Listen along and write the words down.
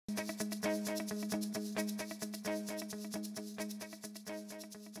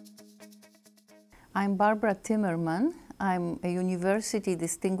I'm Barbara Timmermann. I'm a university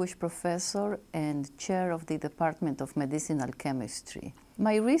distinguished professor and chair of the Department of Medicinal Chemistry.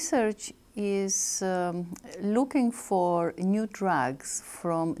 My research is looking for new drugs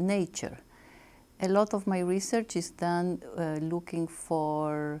from nature. A lot of my research is done looking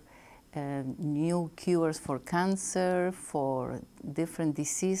for new cures for cancer, for different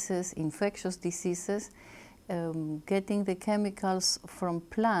diseases, infectious diseases, getting the chemicals from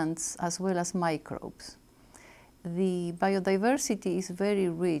plants as well as microbes. The biodiversity is very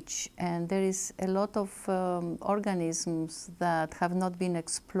rich, and there is a lot of organisms that have not been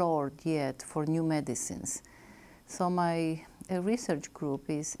explored yet for new medicines. So my research group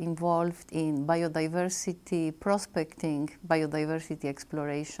is involved in biodiversity prospecting, biodiversity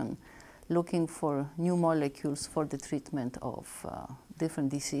exploration, looking for new molecules for the treatment of different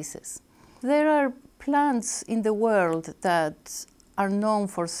diseases. There are plants in the world that are known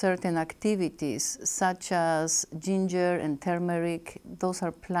for certain activities, such as ginger and turmeric. Those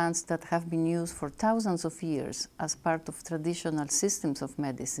are plants that have been used for thousands of years as part of traditional systems of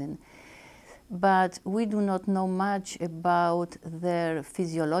medicine. But we do not know much about their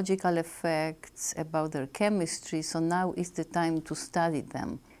physiological effects, about their chemistry, so now is the time to study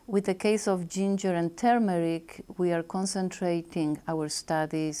them. With the case of ginger and turmeric, we are concentrating our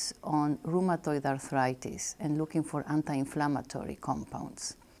studies on rheumatoid arthritis and looking for anti-inflammatory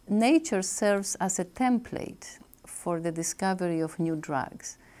compounds. Nature serves as a template for the discovery of new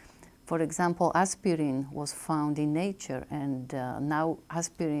drugs. For example, aspirin was found in nature, and now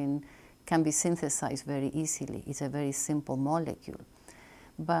aspirin can be synthesized very easily. It's a very simple molecule.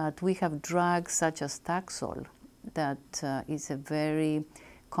 But we have drugs such as Taxol that is a very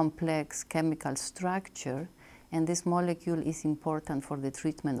complex chemical structure, and this molecule is important for the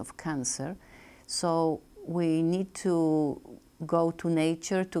treatment of cancer. So we need to go to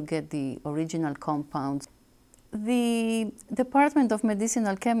nature to get the original compounds. The Department of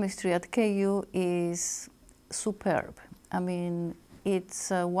Medicinal Chemistry at KU is superb. I mean,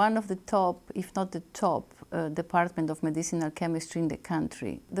 it's one of the top, if not the top, Department of Medicinal Chemistry in the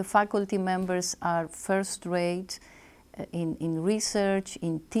country. The faculty members are first-rate in research,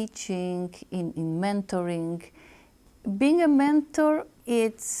 in teaching, in mentoring. Being a mentor,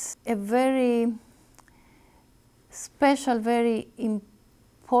 it's a very special, very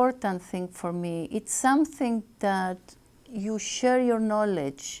important thing for me. It's something that you share your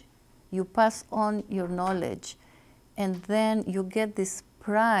knowledge, you pass on your knowledge, and then you get this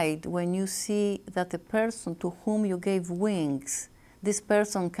pride when you see that the person to whom you gave wings, this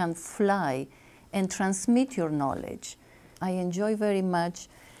person can fly and transmit your knowledge. I enjoy very much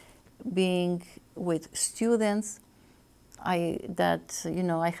being with students. I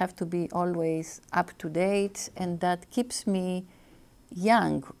have to be always up to date, and that keeps me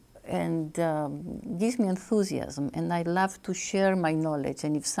young and gives me enthusiasm. And I love to share my knowledge.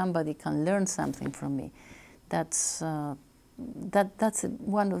 And if somebody can learn something from me, that's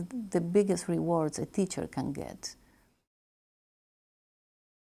one of the biggest rewards a teacher can get.